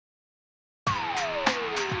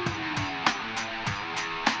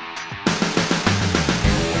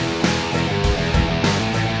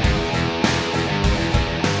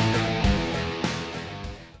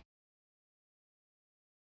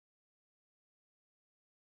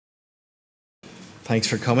Thanks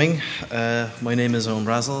for coming. My name is Eoin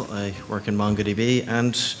Brazil. I work in MongoDB,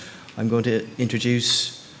 and I'm going to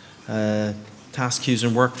introduce task queues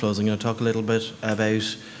and workflows. I'm going to talk a little bit about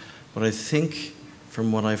what I think,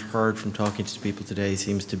 from what I've heard from talking to people today,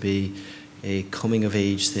 seems to be a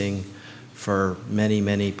coming-of-age thing for many,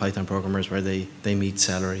 many Python programmers where they meet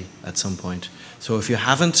Celery at some point. So if you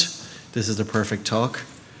haven't, this is the perfect talk.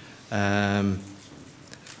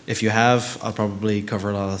 If you have, I'll probably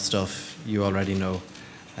cover a lot of stuff you already know.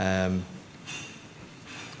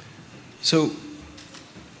 So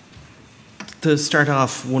to start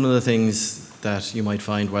off, one of the things that you might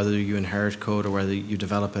find, whether you inherit code or whether you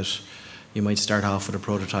develop it, you might start off with a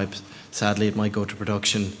prototype. Sadly, it might go to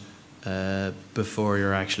production before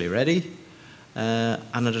you're actually ready.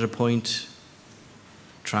 And at a point,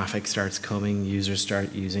 traffic starts coming, users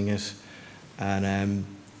start using it, and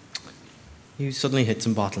you suddenly hit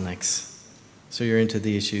some bottlenecks. So you're into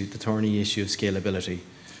the thorny issue of scalability.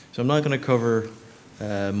 So I'm not going to cover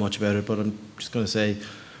much about it, but I'm just going to say,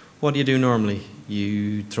 what do you do normally?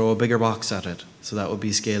 You throw a bigger box at it. So that would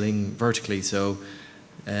be scaling vertically. So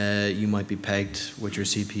you might be pegged with your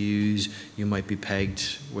CPUs, you might be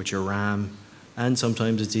pegged with your RAM, and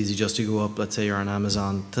sometimes it's easy just to go up, let's say you're on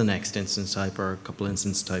Amazon, to the next instance type or a couple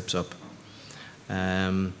instance types up.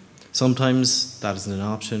 Sometimes that isn't an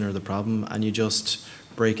option or the problem, and you just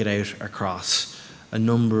break it out across a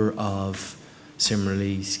number of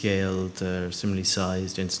similarly scaled, similarly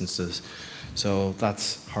sized instances. So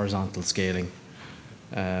that's horizontal scaling.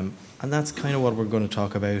 And that's kind of what we're going to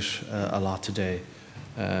talk about a lot today.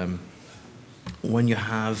 When you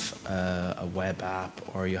have a web app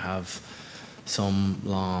or you have some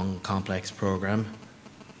long, complex program,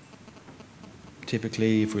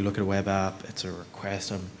 typically if we look at a web app, it's a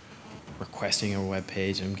request. I'm requesting a web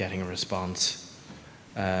page and I'm getting a response.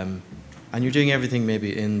 And you're doing everything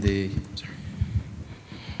maybe in the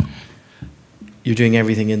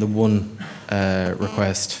one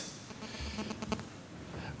request,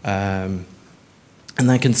 and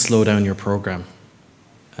that can slow down your program.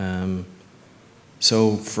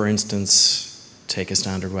 So for instance, take a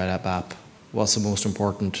standard web app. What's the most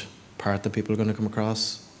important part that people are going to come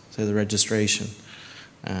across? Say the registration.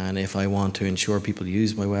 And if I want to ensure people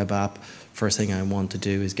use my web app, first thing I want to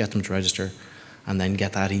do is get them to register and then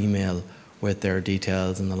get that email with their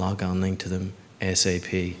details and the logon link to them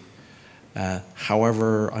ASAP.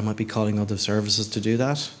 However, I might be calling other services to do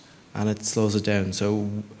that, and it slows it down. So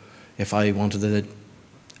if I wanted to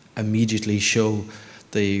immediately show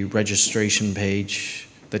the registration page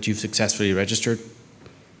that you've successfully registered,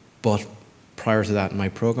 but prior to that in my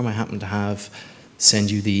program I happen to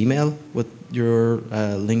send you the email with your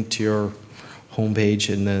link to your homepage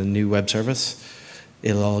in the new web service,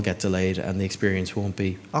 it'll all get delayed and the experience won't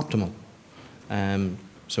be optimal.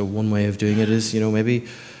 So one way of doing it is, maybe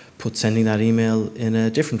sending that email in a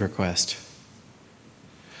different request.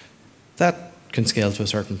 That can scale to a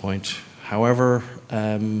certain point. However,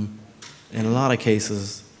 in a lot of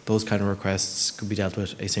cases, those kind of requests could be dealt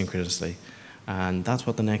with asynchronously. And that's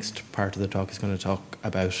what the next part of the talk is going to talk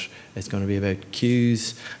about. It's going to be about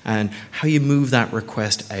queues and how you move that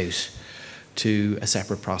request out to a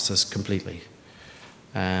separate process completely.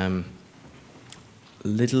 A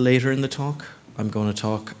little later in the talk, I'm going to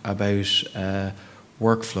talk about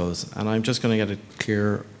workflows, and I'm just going to get it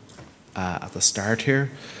clear at the start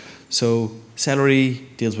here. So Celery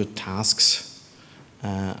deals with tasks,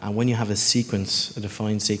 and when you have a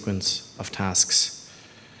defined sequence of tasks,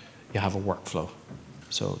 you have a workflow.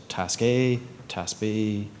 So task A, task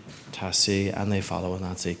B, task C, and they follow in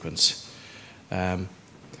that sequence.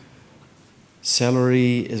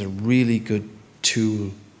 Celery is a really good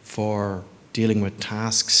tool for dealing with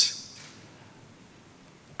tasks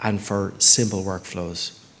and for simple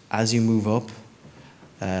workflows. As you move up,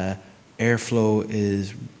 Airflow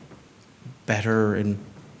is better, in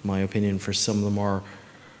my opinion, for some of the more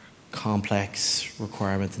complex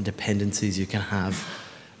requirements and dependencies you can have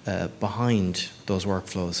behind those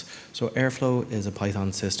workflows. So Airflow is a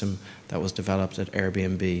Python system that was developed at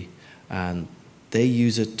Airbnb, and they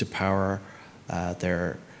use it to power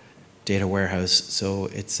their data warehouse. So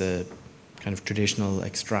it's a kind of traditional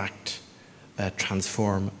extract,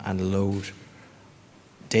 transform, and load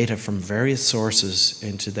data from various sources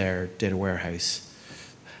into their data warehouse.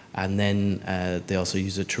 And then they also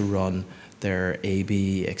use it to run their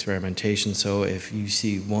A/B experimentation. So if you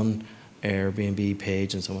see one Airbnb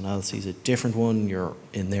page and someone else sees a different one, you're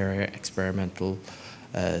in their experimental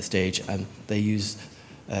stage, and they use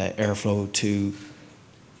Airflow to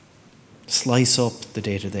slice up the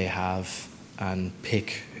data they have and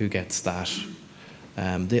pick who gets that.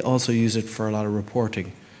 They also use it for a lot of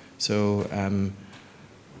reporting. So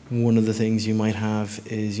One of the things you might have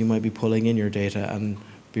is you might be pulling in your data and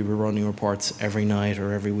be running reports every night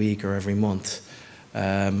or every week or every month.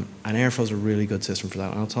 And Airflow is a really good system for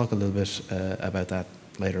that, and I'll talk a little bit about that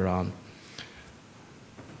later on.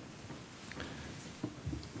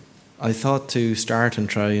 I thought to start and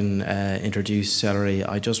try and introduce Celery,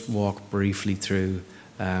 I just walk briefly through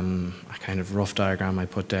a kind of rough diagram I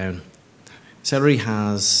put down. Celery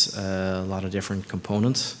has a lot of different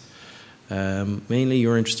components. Mainly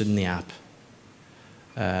you're interested in the app,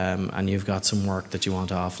 and you've got some work that you want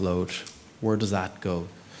to offload. Where does that go?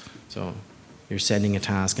 So you're sending a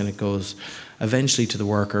task and it goes eventually to the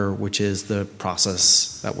worker, which is the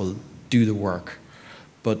process that will do the work.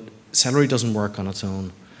 But Celery doesn't work on its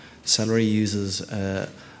own. Celery uses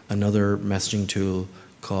another messaging tool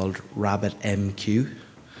called Rabbitmq.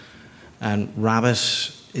 And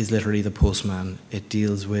Rabbit is literally the postman. It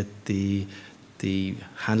deals with the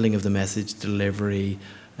handling of the message delivery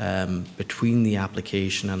between the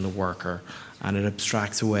application and the worker, and it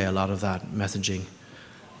abstracts away a lot of that messaging.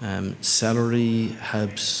 Celery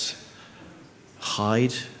helps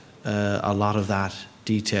hide a lot of that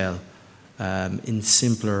detail in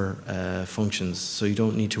simpler functions, so you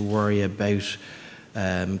don't need to worry about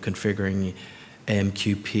configuring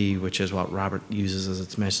AMQP, which is what Rabbit uses as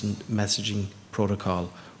its messaging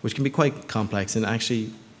protocol, which can be quite complex, and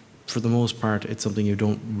actually, for the most part, it's something you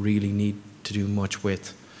don't really need to do much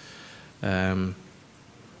with. It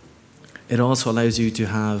also allows you to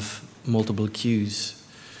have multiple queues.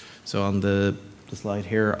 So on the slide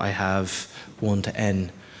here, I have 1 to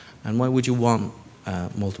n. And why would you want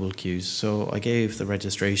multiple queues? So I gave the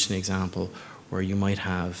registration example where you might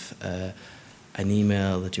have an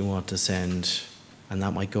email that you want to send, and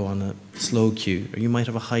that might go on a slow queue. Or you might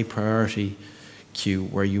have a high priority queue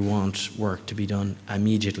where you want work to be done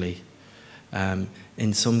immediately.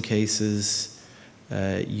 In some cases,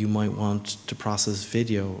 you might want to process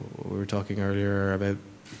video. We were talking earlier about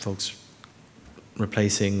folks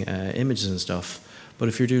replacing images and stuff. But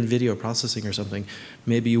if you're doing video processing or something,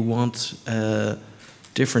 maybe you want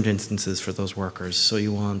different instances for those workers. So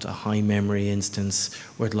you want a high memory instance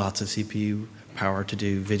with lots of CPU power to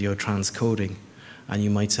do video transcoding. And you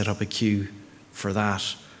might set up a queue for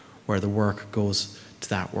that, where the work goes to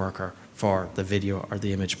that worker for the video or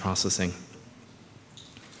the image processing.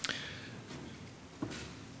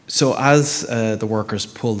 So as the workers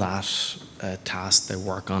pull that task, they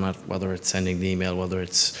work on it, whether it's sending the email, whether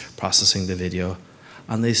it's processing the video,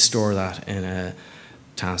 and they store that in a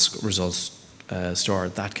task results store.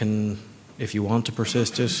 That can, if you want to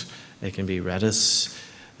persist it, it can be Redis,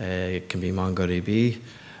 it can be MongoDB,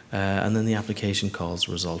 and then the application calls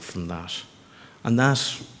result from that. And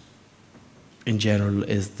that, in general,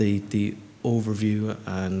 is the overview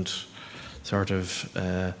and sort of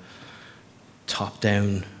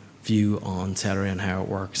top-down view on Celery and how it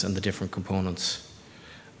works and the different components.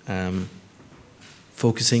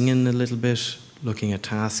 Focusing in a little bit, looking at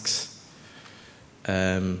tasks.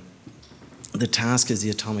 The task is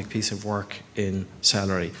the atomic piece of work in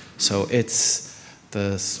Celery. So it's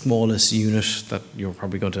the smallest unit that you're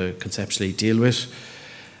probably going to conceptually deal with.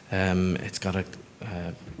 It's got a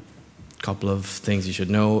couple of things you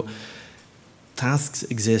should know. Tasks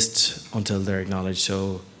exist until they're acknowledged.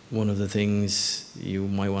 So one of the things you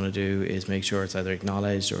might want to do is make sure it's either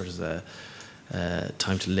acknowledged or there's a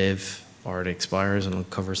time to live, or it expires, and I'll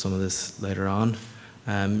cover some of this later on.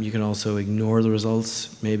 You can also ignore the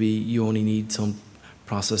results. Maybe you only need some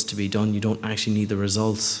process to be done. You don't actually need the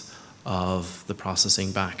results of the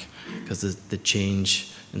processing back, because the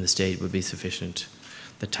change in the state would be sufficient.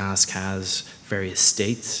 The task has various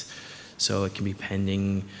states, so it can be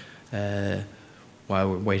pending while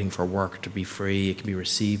we're waiting for work to be free. It can be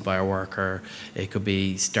received by a worker. It could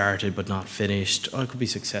be started but not finished, or it could be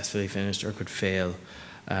successfully finished, or it could fail.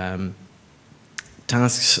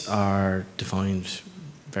 Tasks are defined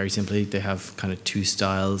very simply. They have kind of two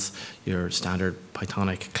styles: your standard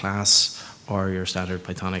Pythonic class or your standard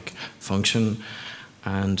Pythonic function.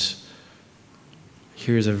 And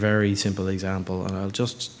here's a very simple example, and I'll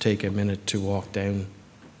just take a minute to walk down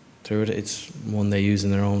through it. It's one they use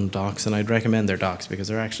in their own docs, and I'd recommend their docs because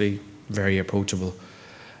they're actually very approachable.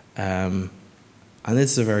 And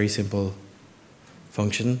this is a very simple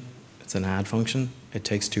function. It's an add function. It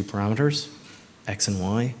takes two parameters, x and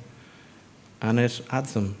y, and it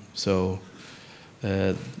adds them. So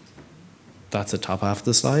that's the top half of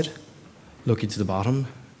the slide. Looking to the bottom,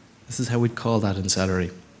 this is how we'd call that in Celery.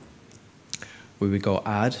 We would go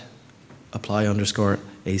add, apply underscore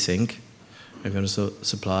async. I'm going to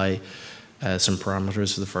supply some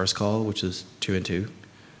parameters for the first call, which is 2 and 2.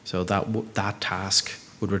 So that task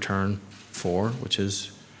would return 4, which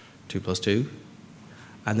is 2 plus 2.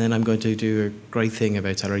 And then I'm going to do a great thing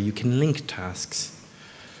about Celery. You can link tasks.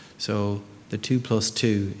 So the 2 plus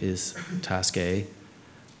 2 is task A.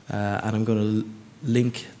 And I'm going to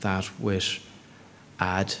link that with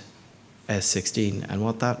add S16. And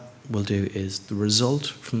what that will do is the result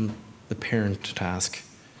from the parent task,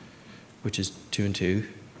 which is 2 and 2,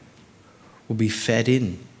 will be fed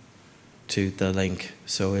in to the link.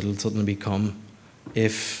 So it'll suddenly become,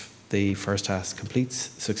 if the first task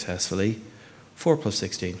completes successfully, 4 plus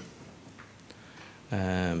 16.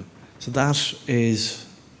 So that is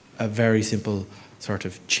a very simple sort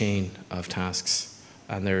of chain of tasks.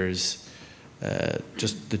 And there's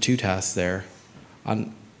just the 2 tasks there.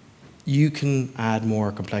 And you can add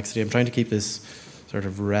more complexity. I'm trying to keep this sort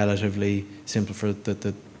of relatively simple for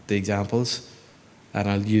the examples. And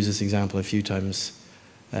I'll use this example a few times.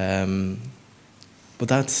 But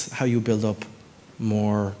that's how you build up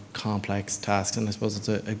more complex tasks. And I suppose it's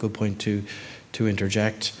a good point to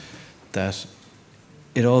interject that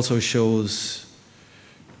it also shows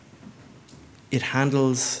it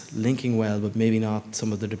handles linking well, but maybe not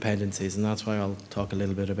some of the dependencies. And that's why I'll talk a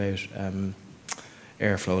little bit about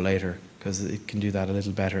Airflow later, because it can do that a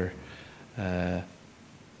little better.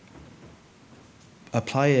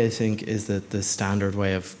 Apply async is the standard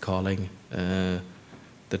way of calling the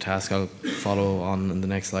task. I'll follow on in the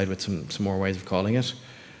next slide with some more ways of calling it.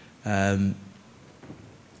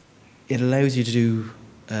 It allows you to do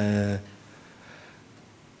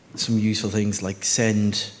some useful things like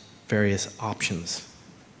send various options.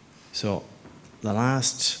 So the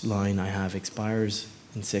last line I have expires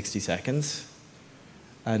in 60 seconds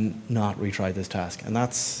and not retry this task. And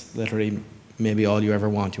that's literally maybe all you ever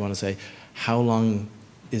want. You want to say, how long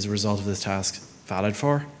is the result of this task valid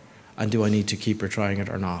for? And do I need to keep retrying it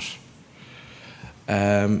or not?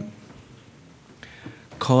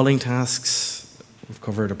 Calling tasks, we've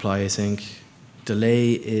covered apply async.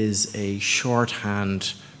 Delay is a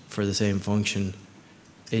shorthand for the same function.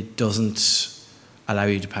 It doesn't allow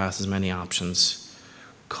you to pass as many options.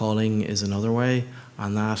 Calling is another way,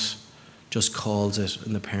 and that just calls it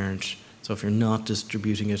in the parent. So if you're not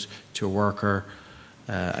distributing it to a worker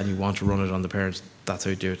and you want to run it on the parent, that's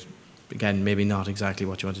how you do it. Again, maybe not exactly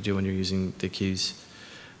what you want to do when you're using the queues.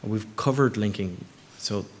 We've covered linking,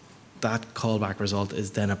 so that callback result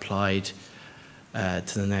is then applied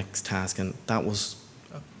to the next task, and that was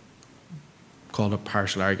called a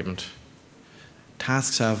partial argument.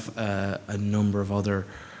 Tasks have a number of other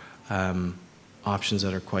options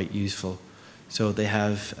that are quite useful. So they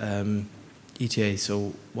have ETA.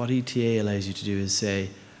 So what ETA allows you to do is say,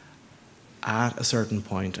 at a certain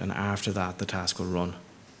point, and after that, the task will run,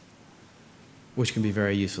 which can be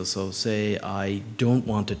very useful. So say I don't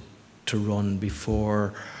want it to run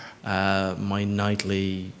before my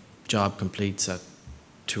nightly job completes at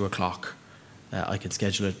 2 o'clock. I can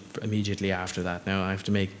schedule it immediately after that. Now, I have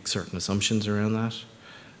to make certain assumptions around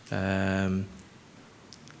that.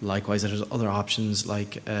 Likewise, there's other options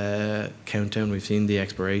like countdown. We've seen the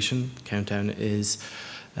expiration. Countdown is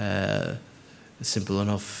a simple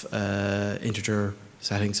enough integer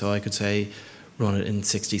setting, so I could say run it in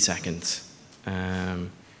 60 seconds. It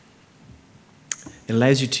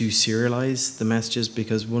allows you to serialize the messages,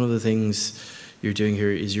 because one of the things you're doing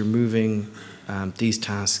here is you're moving these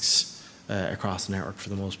tasks across the network for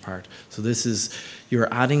the most part. So this is, you're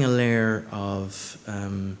adding a layer of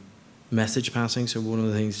message passing. So one of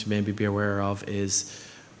the things to maybe be aware of is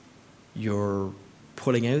you're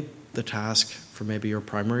pulling out the task for maybe your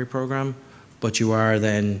primary program, but you are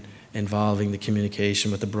then involving the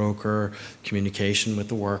communication with the broker, communication with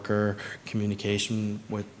the worker, communication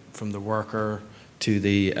from the worker to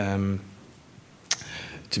the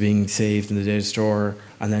to being saved in the data store,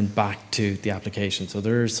 and then back to the application. So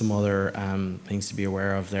there are some other things to be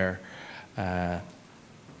aware of there.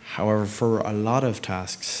 However, for a lot of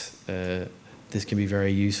tasks, this can be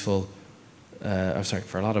very useful.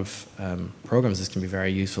 For a lot of programs, this can be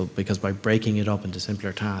very useful, because by breaking it up into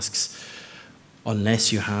simpler tasks,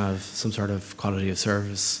 unless you have some sort of quality of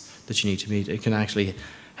service that you need to meet, it can actually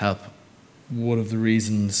help. One of the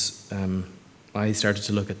reasons I started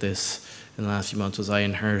to look at this in the last few months was I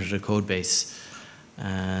inherited a code base,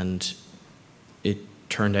 and it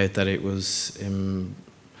turned out that it was,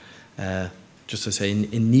 just to say,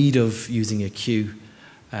 in need of using a queue.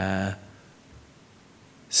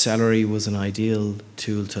 Celery was an ideal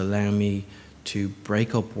tool to allow me to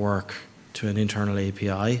break up work to an internal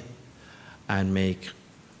API and make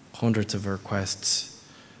hundreds of requests.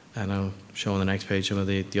 And I'll show on the next page some of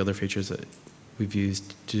the other features that we've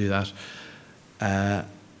used to do that.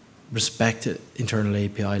 Respect internal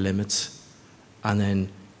API limits, and then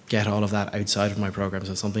get all of that outside of my program.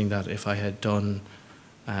 So something that if I had done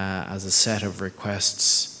as a set of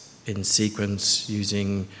requests in sequence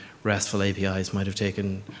using RESTful APIs might have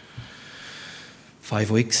taken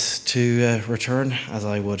 5 weeks to return, as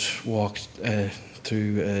I would walk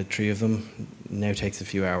through 3 of them. Now takes a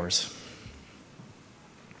few hours.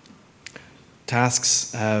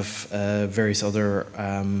 Tasks have various other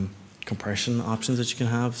compression options that you can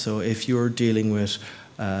have. So if you're dealing with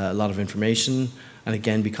a lot of information, and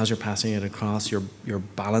again, because you're passing it across, you're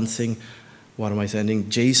balancing what am I sending.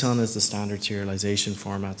 JSON is the standard serialization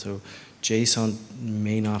format. So JSON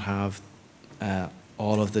may not have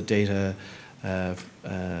all of the data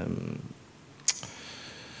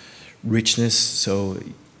richness. So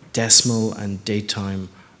decimal and date time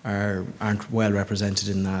aren't well represented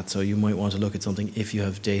in that. So you might want to look at something if you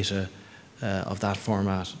have data of that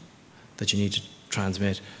format that you need to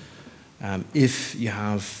transmit. If you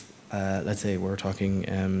have, let's say we're talking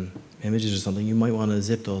images or something, you might want to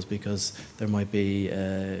zip those because there might be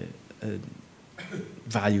a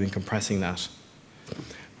value in compressing that.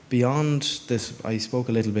 Beyond this, I spoke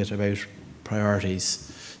a little bit about priorities.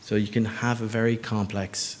 So you can have a very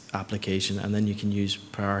complex application and then you can use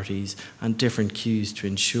priorities and different queues to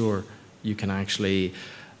ensure you can actually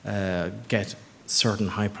get certain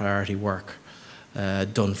high priority work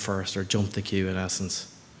done first, or jump the queue in essence.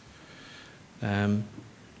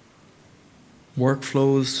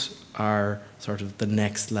 Workflows are sort of the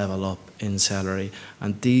next level up in Celery,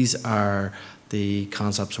 and these are the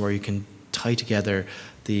concepts where you can tie together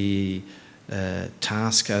the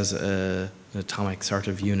task as an atomic sort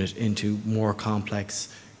of unit into more complex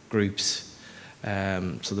groups.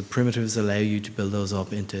 So the primitives allow you to build those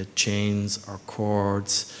up into chains or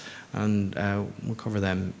chords, and we'll cover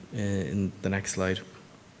them in the next slide.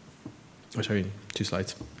 Oh, sorry, 2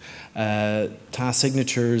 slides. Task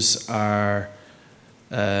signatures are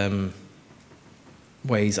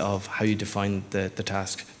ways of how you define the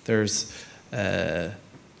task. There's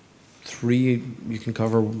 3 you can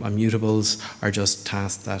cover. Immutables are just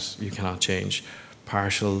tasks that you cannot change.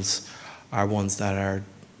 Partials are ones that are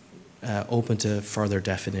open to further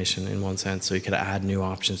definition in one sense, so you could add new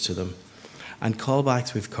options to them. And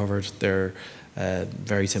callbacks we've covered. They're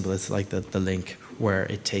very simple. It's like the link where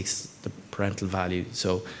it takes the parental value.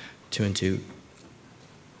 So 2 and 2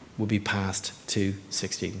 will be passed to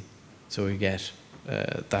 16. So we get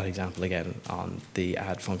that example again on the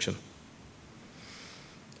add function.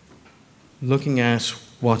 Looking at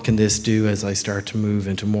what can this do as I start to move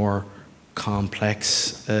into more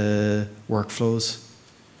complex workflows,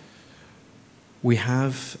 we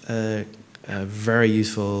have a very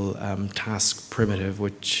useful task primitive,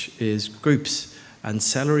 which is groups. And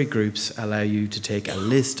Celery groups allow you to take a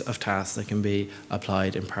list of tasks that can be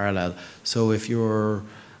applied in parallel. So if you're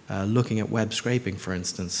looking at web scraping, for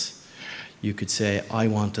instance, you could say, I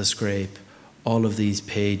want to scrape all of these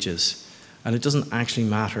pages. And it doesn't actually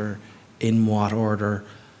matter in what order.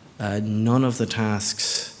 None of the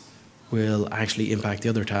tasks will actually impact the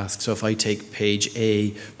other tasks. So if I take page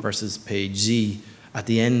A versus page Z, at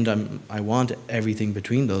the end I want everything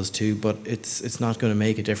between those two, but it's not going to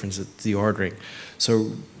make a difference. It's the ordering.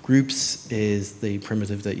 So groups is the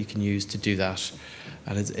primitive that you can use to do that,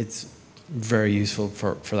 and it's very useful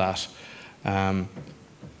for that.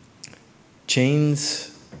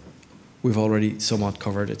 Chains we've already somewhat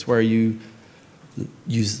covered. It's where you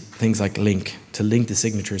use things like link to link the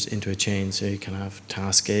signatures into a chain. So you can have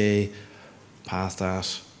task A, pass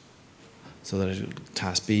that, so that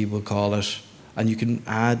task B will call it. And you can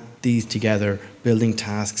add these together, building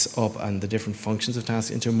tasks up and the different functions of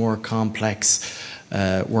tasks into a more complex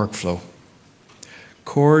workflow.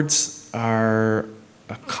 Chords are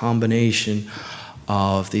a combination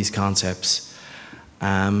of these concepts.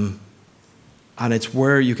 And it's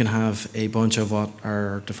where you can have a bunch of what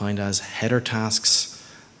are defined as header tasks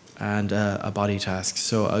and a body task.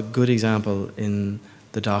 So a good example in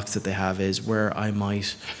the docs that they have is where I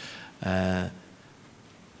might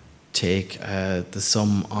take the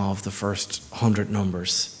sum of the first 100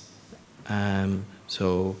 numbers.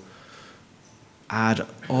 So add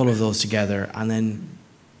all of those together and then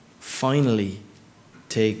finally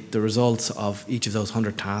take the results of each of those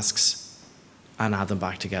 100 tasks and add them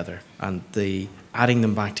back together. And the adding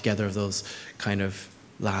them back together of those kind of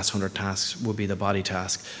last 100 tasks will be the body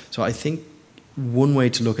task. So I think one way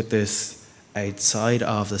to look at this outside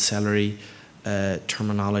of the Celery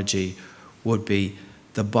terminology would be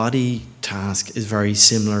the body task is very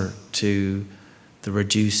similar to the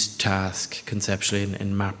reduce task conceptually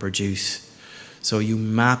in MapReduce. So you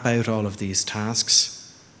map out all of these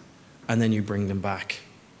tasks and then you bring them back.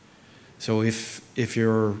 So if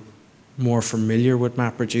you're more familiar with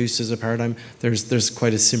MapReduce as a paradigm, there's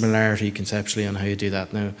quite a similarity conceptually on how you do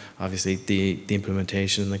that. Now, obviously, the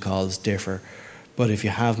implementation and the calls differ, but if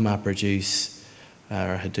you have MapReduce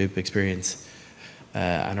or Hadoop experience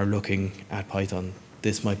and are looking at Python,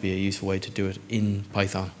 this might be a useful way to do it in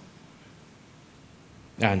Python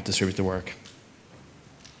and distribute the work.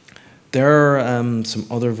 There are some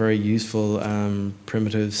other very useful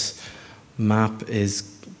primitives. Map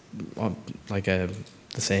is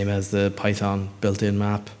the same as the Python built-in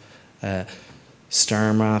map.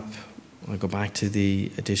 Star map, I'll go back to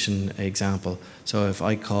the addition example. So if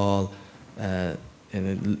I call, and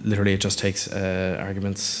literally it just takes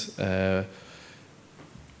arguments.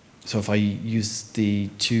 So if I use the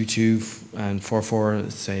 2, and 4,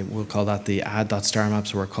 say we'll call that the add.starMap,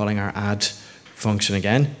 so we're calling our add function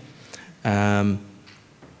again.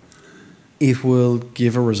 It will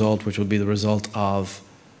give a result which will be the result of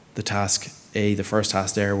the task A, the first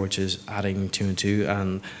task there, which is adding 2 and 2,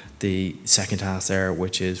 and the second task there,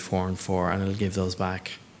 which is 4 and 4, and it'll give those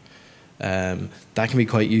back. That can be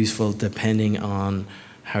quite useful depending on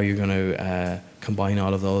how you're going to combine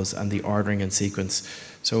all of those and the ordering and sequence.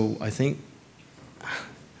 So I think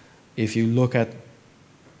if you look at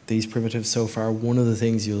these primitives so far, one of the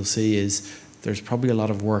things you'll see is there's probably a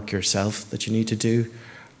lot of work yourself that you need to do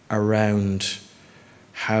around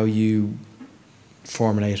how you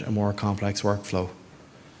formulate a more complex workflow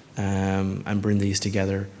and bring these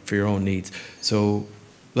together for your own needs. So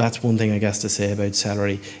that's one thing I guess to say about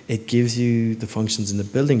Celery. It gives you the functions in the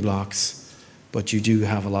building blocks, but you do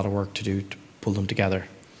have a lot of work to do to pull them together.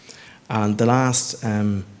 And the last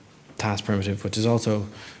task primitive, which is also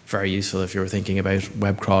very useful if you're thinking about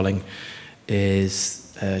web crawling,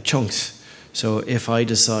 is chunks. So if I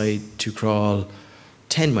decide to crawl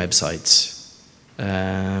 10 websites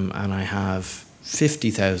and I have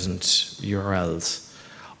 50,000 URLs,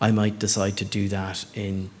 I might decide to do that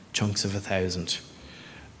in chunks of 1,000.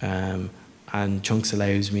 And chunks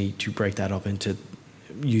allows me to break that up into,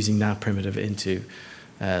 using that primitive into,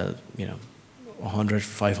 100,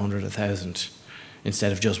 500, 1,000,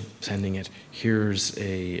 instead of just sending it, here's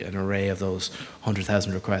an array of those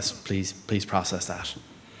 100,000 requests, please process that.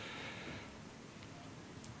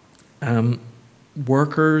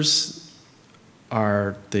 Workers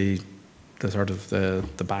are the sort of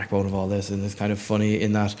the backbone of all this, and it's kind of funny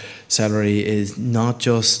in that Celery is not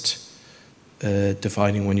just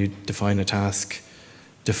defining, when you define a task,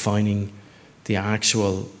 defining the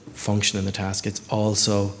actual function in the task, it's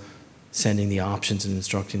also sending the options and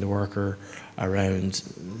instructing the worker around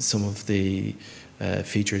some of the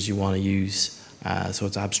features you want to use. So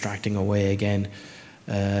it's abstracting away again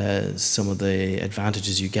some of the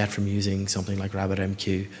advantages you get from using something like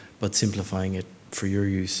RabbitMq, but simplifying it for your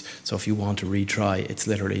use. So if you want to retry, it's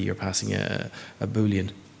literally you're passing a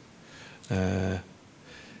Boolean.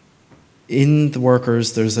 In the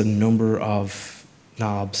workers, there's a number of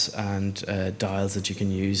knobs and dials that you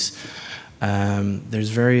can use. There's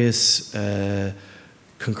various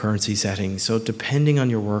concurrency settings. So depending on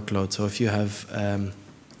your workload, so if you have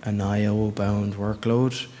an IO-bound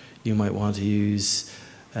workload, you might want to use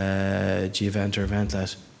gevent or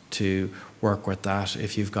eventlet to work with that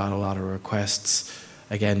if you've got a lot of requests.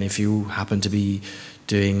 Again, if you happen to be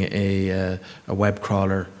doing a web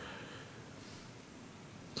crawler,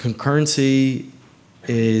 concurrency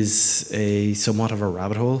is somewhat of a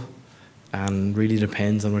rabbit hole and really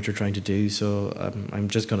depends on what you're trying to do. So I'm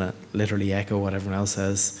just going to literally echo what everyone else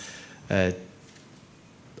says.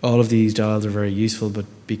 All of these dials are very useful, but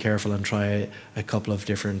be careful and try a couple of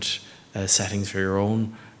different settings for your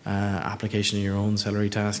own application in your own Celery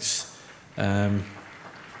tasks.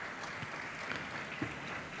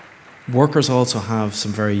 Workers also have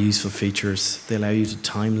some very useful features. They allow you to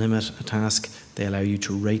time limit a task. They allow you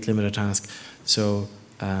to rate limit a task. So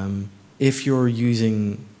if you're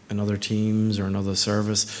using another Teams or another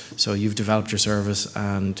service, so you've developed your service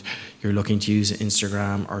and you're looking to use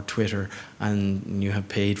Instagram or Twitter and you have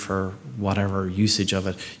paid for whatever usage of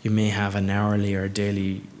it, you may have an hourly or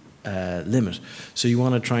daily limit. So you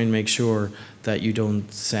want to try and make sure that you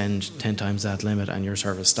don't send 10 times that limit and your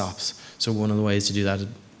service stops. So one of the ways to do that is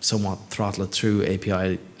somewhat throttle it through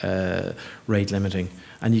API rate limiting.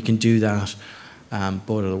 And you can do that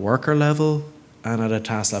both at a worker level and at a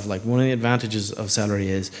task level. Like, one of the advantages of Celery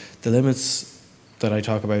is the limits that I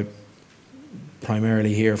talk about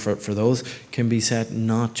primarily here for those can be set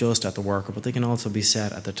not just at the worker, but they can also be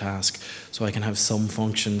set at the task. So I can have some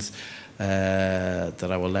functions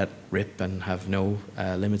that I will let rip and have no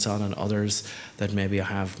limits on, and others that maybe I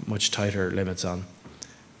have much tighter limits on.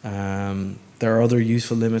 There are other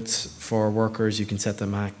useful limits for workers. You can set the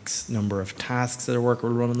max number of tasks that a worker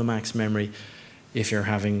will run on the max memory. If you're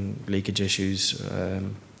having leakage issues,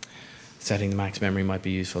 setting the max memory might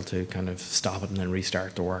be useful to kind of stop it and then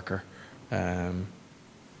restart the worker. The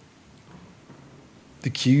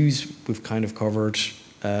queues we've kind of covered.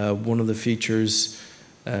 One of the features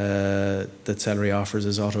that Celery offers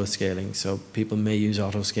is auto-scaling. So people may use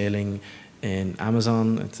auto-scaling in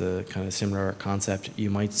Amazon. It's a kind of similar concept. You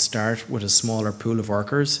might start with a smaller pool of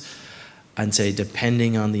workers and say,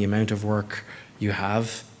 depending on the amount of work you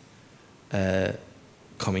have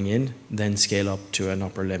coming in, then scale up to an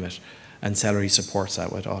upper limit. And Celery supports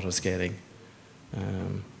that with auto-scaling.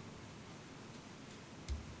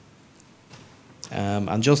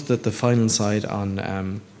 And just the final side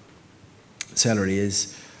on Celery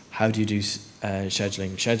is, how do you do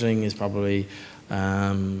scheduling? Scheduling is probably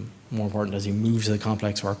more important as you move to the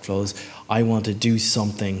complex workflows. I want to do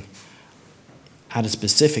something at a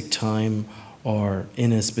specific time or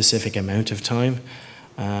in a specific amount of time.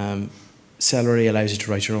 Celery allows you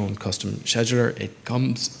to write your own custom scheduler. It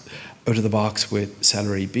comes out of the box with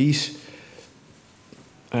Celery Beat.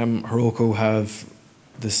 Heroku have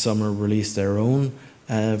this summer released their own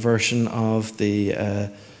version of the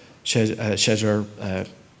scheduler.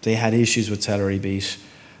 They had issues with Celery Beat.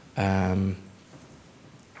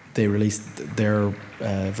 They released their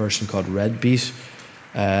version called Red Beat,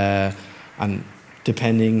 and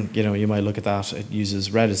depending, you might look at that. It uses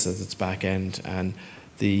Redis as its back end, and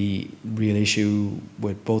the real issue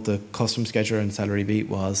with both the custom scheduler and Celery Beat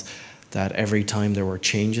was that every time there were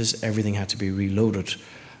changes, everything had to be reloaded,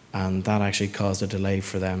 and that actually caused a delay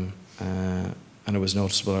for them, and it was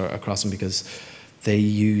noticeable across them because they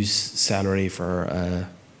use Celery for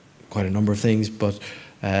quite a number of things, but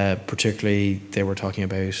particularly they were talking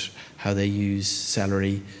about how they use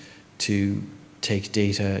Celery to take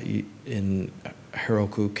data in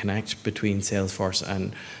Heroku Connect between Salesforce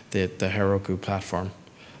and the Heroku platform.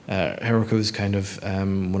 Heroku is kind of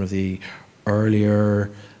one of the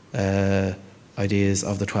earlier ideas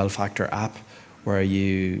of the 12-factor app, where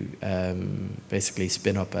you basically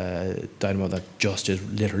spin up a dynamo that just is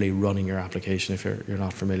literally running your application if you're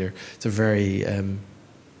not familiar. It's a very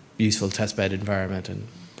useful testbed environment in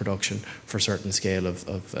production for a certain scale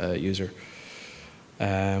of user.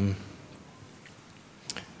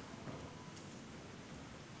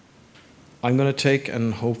 I'm going to take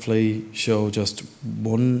and hopefully show just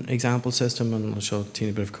one example system, and I'll show a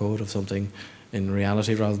teeny bit of code of something in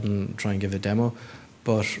reality rather than try and give a demo.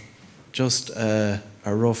 But just a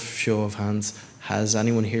rough show of hands. Has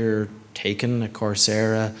anyone here taken a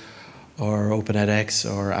Coursera or Open edX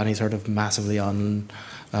or any sort of massively open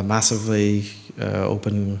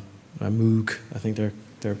MOOC? I think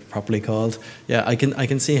they're properly called. Yeah, I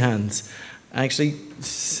can see hands. Actually,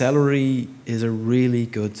 Celery is a really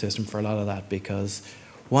good system for a lot of that, because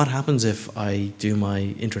what happens if I do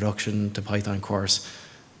my introduction to Python course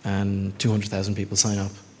and 200,000 people sign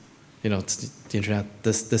up? It's the internet.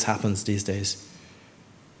 This happens these days.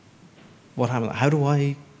 What happens? How do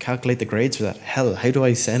I calculate the grades for that? Hell, how do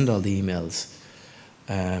I send all the emails?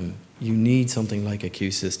 You need something like a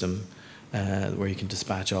queue system where you can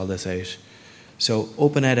dispatch all this out. So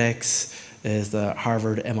Open edX is the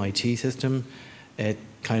Harvard MIT system. It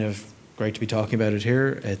kind of great to be talking about it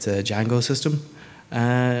here. It's a Django system,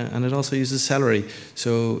 and it also uses Celery.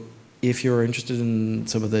 So if you're interested in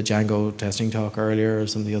some of the Django testing talk earlier, or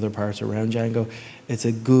some of the other parts around Django, it's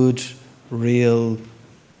a good, real,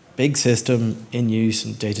 big system in use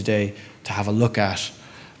and day-to-day to have a look at.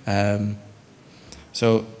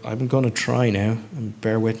 So I'm going to try now, and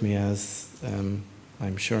bear with me as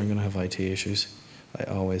I'm sure I'm going to have IT issues. I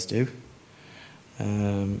always do.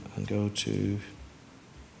 And go to...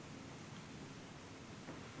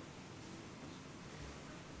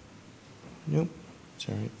 Nope,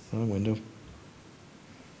 sorry, wrong window.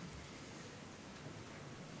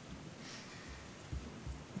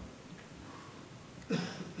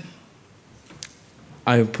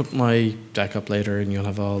 I'll put my deck up later and you'll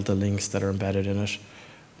have all the links that are embedded in it.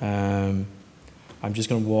 I'm just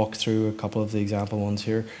going to walk through a couple of the example ones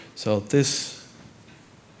here. So this,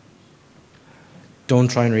 don't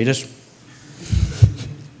try and read it.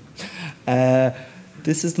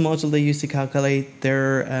 This is the module they use to calculate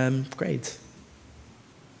their grades.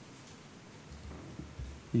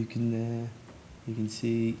 You can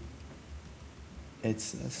see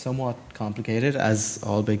it's somewhat complicated, as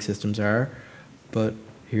all big systems are, but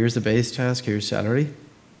here's the base task, here's Celery,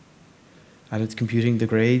 and it's computing the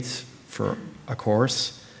grades for a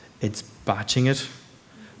course. It's batching it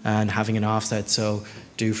and having an offset, so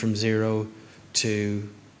do from 0 to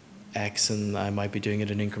X, and I might be doing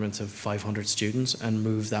it in increments of 500 students, and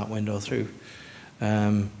move that window through.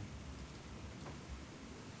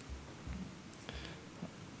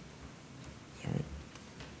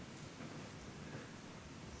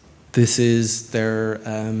 This is their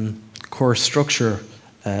course structure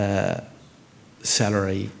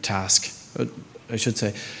Celery task. I should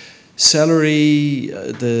say, Celery,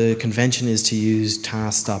 the convention is to use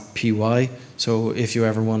task.py. So if you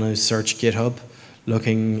ever want to search GitHub,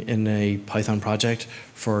 looking in a Python project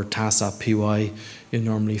for task.py, you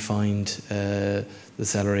normally find the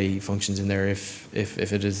Celery functions in there if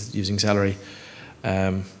it is using Celery.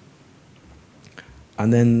 And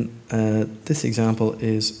then this example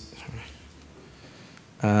is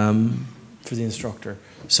for the instructor.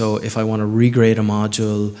 So if I want to regrade a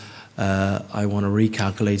module, I want to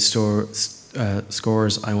recalculate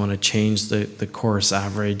scores, I want to change the course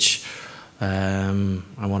average,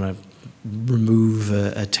 I want to remove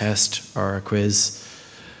a test or a quiz.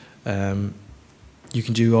 You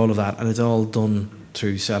can do all of that, and it's all done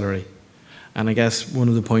through Celery. And I guess one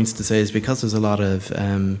of the points to say is, because there's a lot of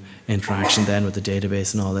interaction then with the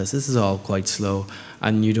database and all this is all quite slow,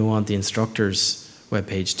 and you don't want the instructor's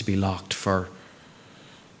webpage to be locked for,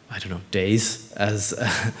 I don't know, days as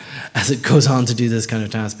it goes on to do this kind of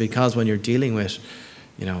task. Because when you're dealing with,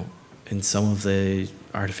 you know, in some of the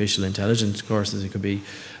artificial intelligence courses, it could be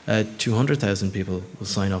 200,000 people will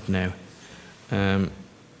sign up now.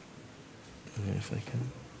 If I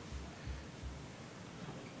can.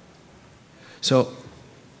 So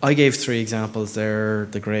I gave 3 examples there: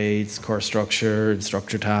 the grades, course structure,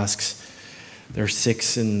 instructor tasks. There are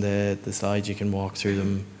 6 in the slides. You can walk through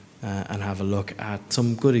them and have a look at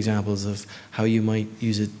some good examples of how you might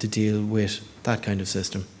use it to deal with that kind of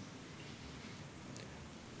system.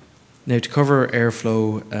 Now, to cover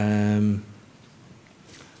Airflow,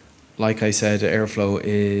 like I said, Airflow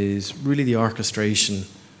is really the orchestration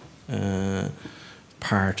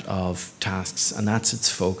part of tasks, and that's its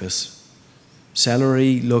focus.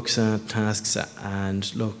 Celery looks at tasks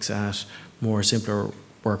and looks at more simpler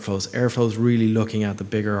workflows. Airflow is really looking at the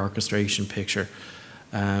bigger orchestration picture,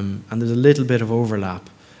 and there's a little bit of overlap.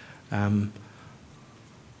 Airflow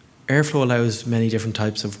allows many different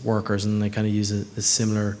types of workers, and they kind of use a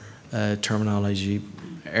similar terminology.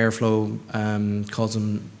 Airflow calls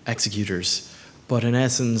them executors, but in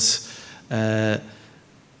essence, a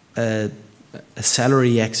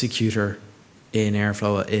Celery executor in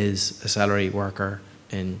Airflow is a Celery worker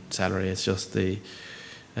in Celery. It's just the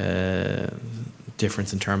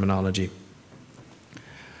difference in terminology.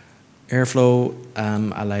 Airflow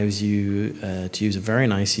allows you to use a very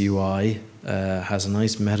nice UI, has a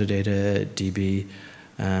nice metadata DB,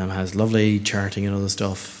 has lovely charting and other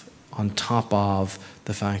stuff, on top of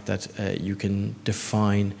the fact that you can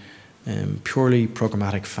define purely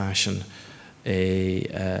programmatic fashion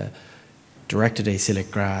a directed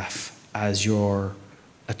acyclic graph as your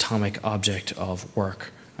atomic object of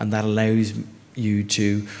work, and that allows you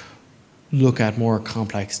to look at more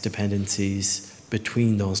complex dependencies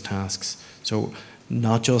between those tasks. So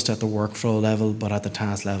not just at the workflow level, but at the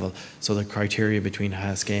task level. So the criteria between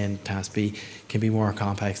task A and task B can be more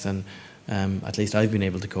complex than at least I've been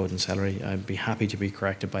able to code in Celery. I'd be happy to be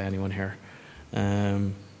corrected by anyone here.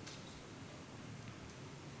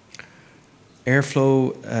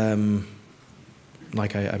 Airflow,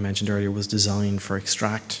 like I mentioned earlier, was designed for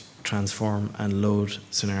extract, transform, and load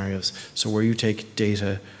scenarios. So where you take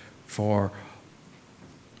data for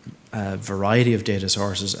a variety of data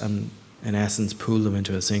sources and, in essence, pool them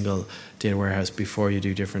into a single data warehouse before you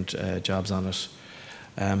do different jobs on it.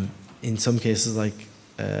 In some cases, like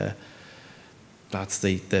that's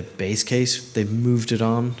the base case. They've moved it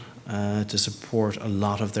on to support a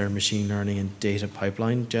lot of their machine learning and data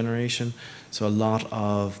pipeline generation. So a lot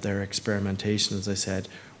of their experimentation, as I said,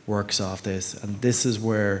 works off this. And this is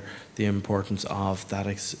where the importance of that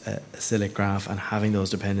acyclic graph and having those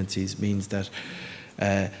dependencies means that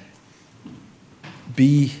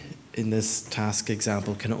B, in this task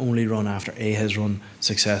example, can only run after A has run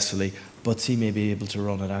successfully, but C may be able to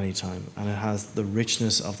run at any time. And it has the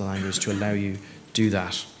richness of the language to allow you to do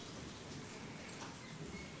that.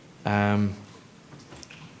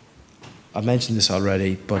 I've mentioned this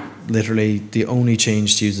already, but literally the only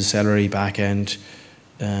change to use the Celery backend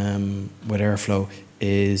with Airflow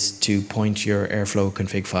is to point your Airflow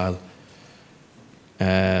config file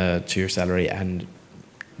to your Celery, and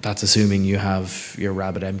that's assuming you have your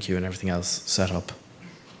Rabbitmq and everything else set up.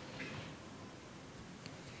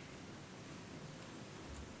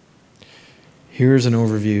 Here's an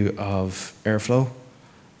overview of Airflow.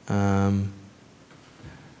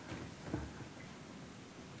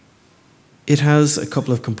 It has a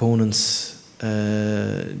couple of components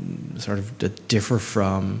sort of that differ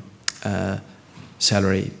from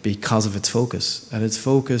Celery because of its focus. And its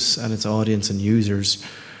focus and its audience and users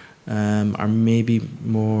are maybe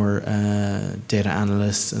more data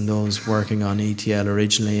analysts and those working on ETL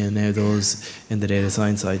originally, and now those in the data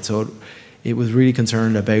science side. So it was really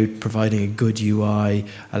concerned about providing a good UI,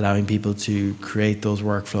 allowing people to create those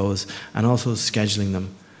workflows, and also scheduling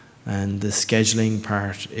them. And the scheduling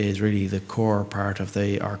part is really the core part of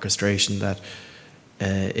the orchestration that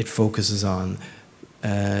it focuses on.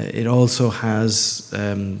 It also has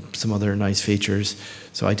some other nice features.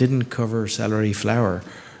 So I didn't cover Celery Flower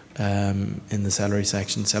in the Celery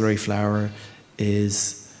section. Celery Flower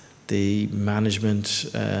is the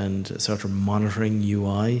management and sort of monitoring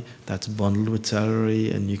UI that's bundled with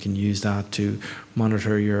Celery, and you can use that to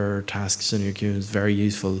monitor your tasks and your queues. It's very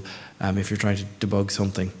useful if you're trying to debug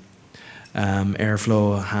something.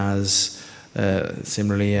 Airflow has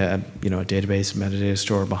similarly a database metadata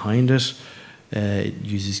store behind it. It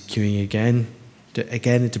uses queuing again.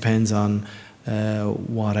 Again, it depends on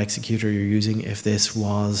what executor you're using. If this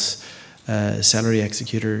was a Celery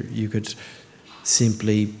executor, you could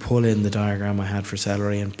simply pull in the diagram I had for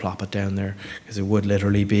Celery and plop it down there, because it would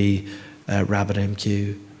literally be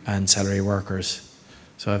Rabbitmq and Celery workers.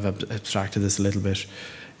 So I've abstracted this a little bit.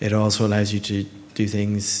 It also allows you to do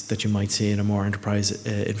things that you might see in a more enterprise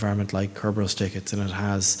environment like Kerberos tickets, and it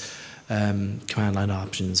has command line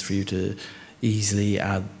options for you to easily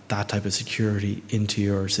add that type of security into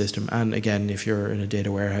your system. And again, if you're in a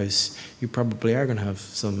data warehouse, you probably are going to have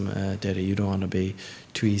some data you don't want to be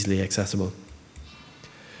too easily accessible.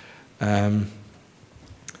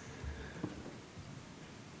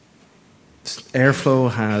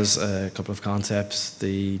 Airflow has a couple of concepts: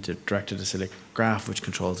 the directed acyclic graph, which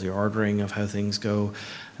controls the ordering of how things go,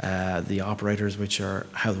 the operators, which are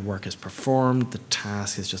how the work is performed, the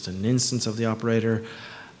task is just an instance of the operator,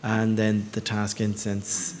 and then the task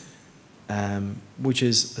instance, which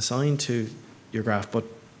is assigned to your graph, but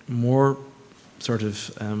more sort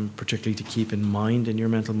of particularly to keep in mind in your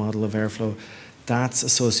mental model of Airflow, that's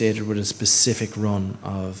associated with a specific run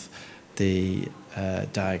of the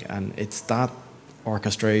DAG, and it's that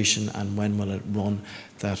orchestration and when will it run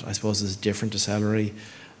that I suppose is different to Celery,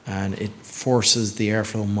 and it forces the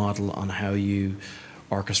Airflow model on how you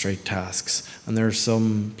orchestrate tasks. And there are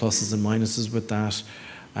some pluses and minuses with that.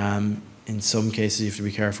 In some cases you have to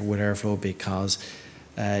be careful with Airflow because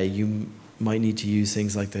you might need to use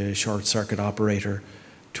things like the short circuit operator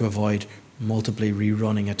to avoid multiply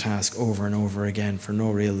rerunning a task over and over again for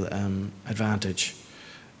no real advantage.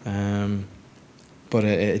 But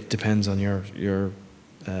it depends on your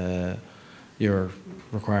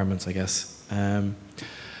requirements, I guess.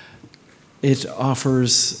 It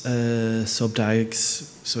offers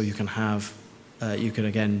sub-tags, so you can have you can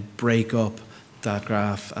again break up that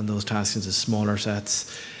graph and those tasks into smaller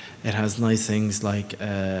sets. It has nice things like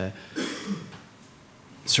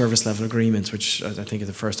service level agreements, which I think is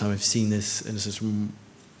the first time I've seen this in a system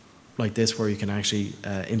like this, where you can actually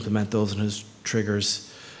implement those as triggers,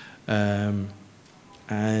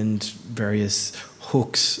 and various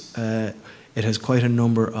hooks. It has quite a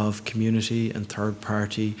number of community and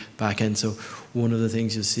third-party backends. So one of the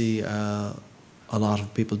things you'll see a lot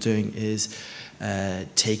of people doing is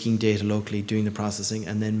taking data locally, doing the processing,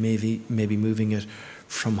 and then maybe moving it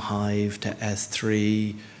from Hive to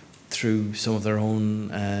S3 through some of their own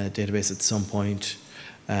database at some point.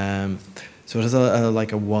 So it has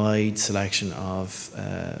like a wide selection of,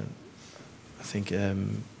 I think,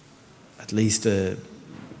 at least a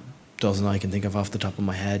dozen I can think of off the top of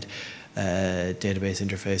my head, database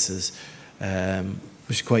interfaces,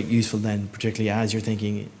 which is quite useful then, particularly as you're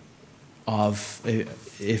thinking of,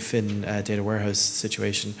 if in a data warehouse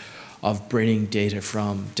situation, of bringing data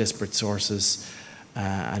from disparate sources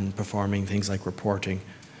and performing things like reporting.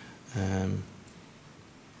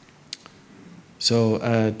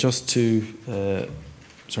 So just to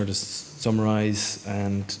sort of summarize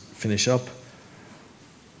and finish up,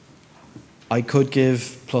 I could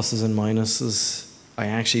give pluses and minuses. I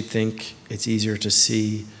actually think it's easier to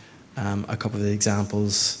see a couple of the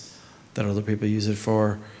examples that other people use it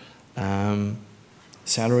for.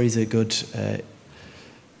 Celery is a good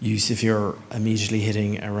use if you're immediately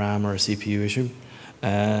hitting a RAM or a CPU issue.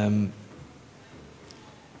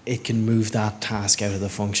 It can move that task out of the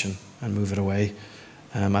function and move it away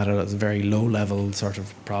at a very low level sort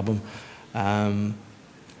of problem.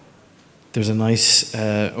 There's a nice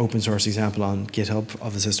open source example on GitHub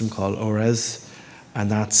of a system called ORES, and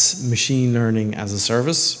that's machine learning as a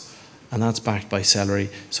service, and that's backed by Celery.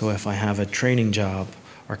 So if I have a training job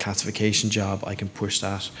or classification job, I can push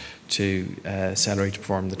that to Celery to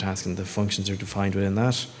perform the task, and the functions are defined within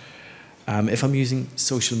that. If I'm using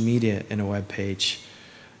social media in a web page,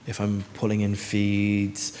 if I'm pulling in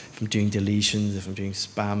feeds, if I'm doing deletions, if I'm doing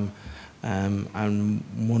spam, and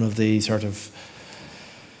one of the sort of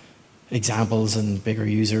examples and bigger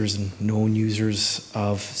users and known users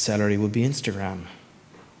of Celery would be Instagram.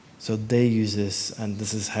 So they use this, and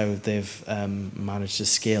this is how they've managed to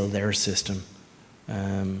scale their system.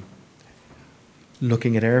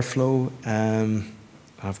 Looking at Airflow,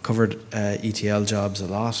 I've covered ETL jobs a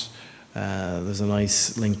lot. There's a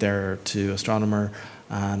nice link there to Astronomer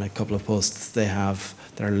and a couple of posts they have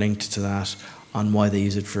that are linked to that on why they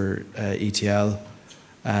use it for ETL.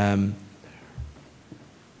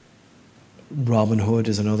 Robinhood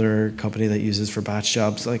is another company that uses for batch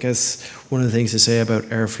jobs. I guess one of the things to say about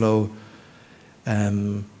Airflow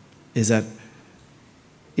is that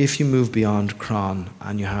if you move beyond cron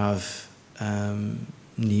and you have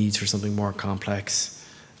needs for something more complex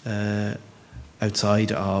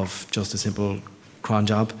outside of just a simple cron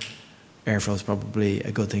job, Airflow is probably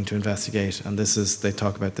a good thing to investigate. And they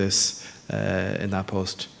talk about this in that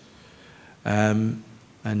post. And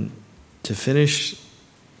to finish,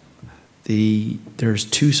 there's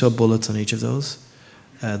 2 sub-bullets on each of those.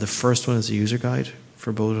 The first one is the user guide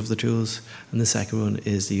for both of the tools, and the second one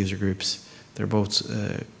is the user groups. They're both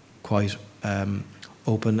quite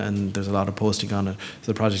open, and there's a lot of posting on it.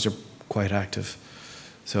 So the projects are quite active.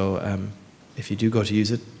 So if you do go to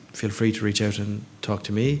use it, feel free to reach out and talk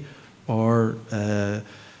to me, or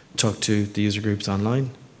talk to the user groups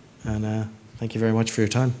online. And thank you very much for your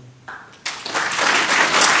time.